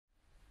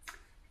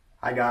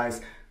Hi guys,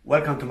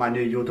 welcome to my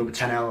new YouTube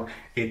channel.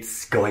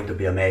 It's going to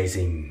be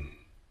amazing,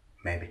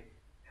 maybe.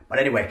 But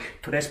anyway,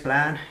 today's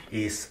plan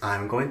is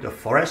I'm going to a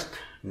forest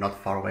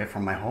not far away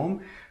from my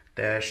home.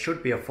 There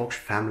should be a fox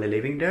family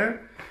living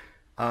there.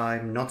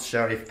 I'm not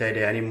sure if they're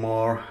there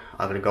anymore.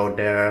 I will go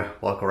there,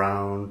 walk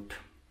around,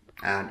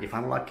 and if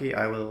I'm lucky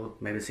I will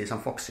maybe see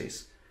some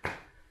foxes.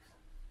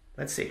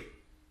 Let's see.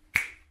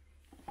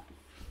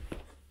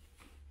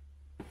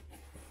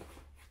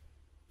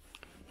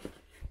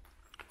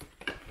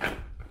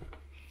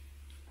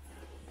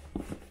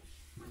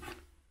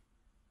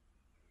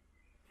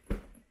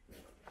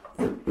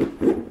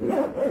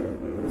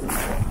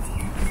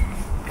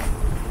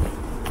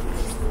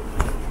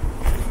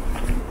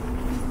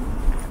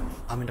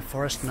 I'm in the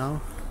forest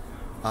now.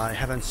 I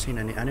haven't seen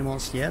any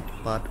animals yet,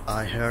 but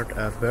I heard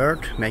a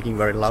bird making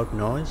very loud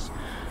noise.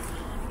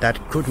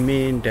 That could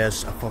mean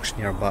there's a fox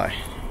nearby.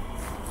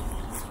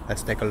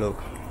 Let's take a look.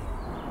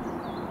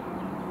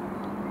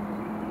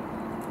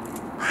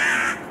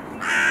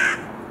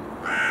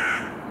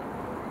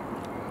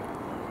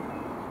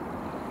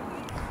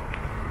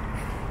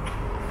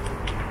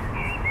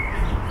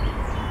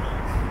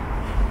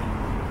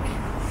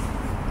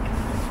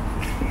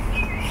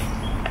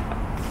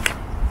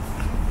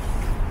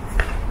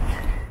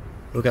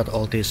 Look at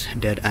all these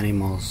dead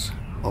animals,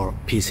 or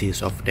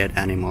pieces of dead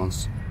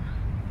animals.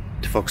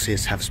 The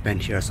foxes have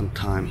spent here some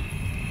time.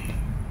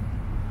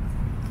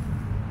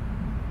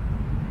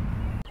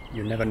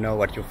 You never know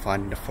what you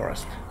find in the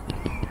forest.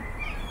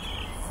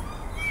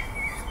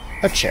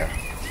 A chair.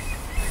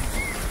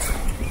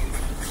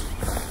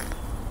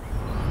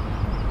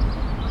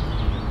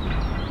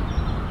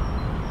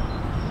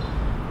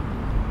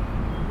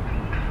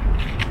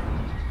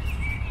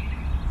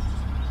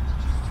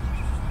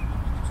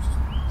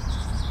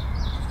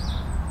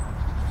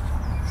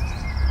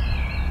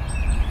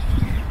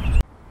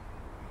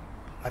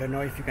 I don't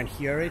know if you can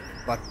hear it,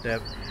 but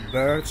the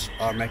birds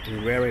are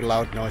making very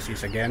loud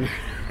noises again.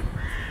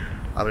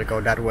 I will go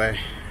that way.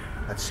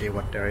 Let's see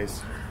what there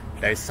is.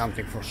 There is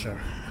something for sure.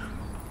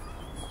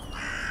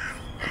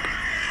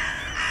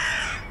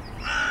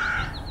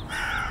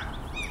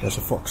 There's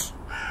a fox.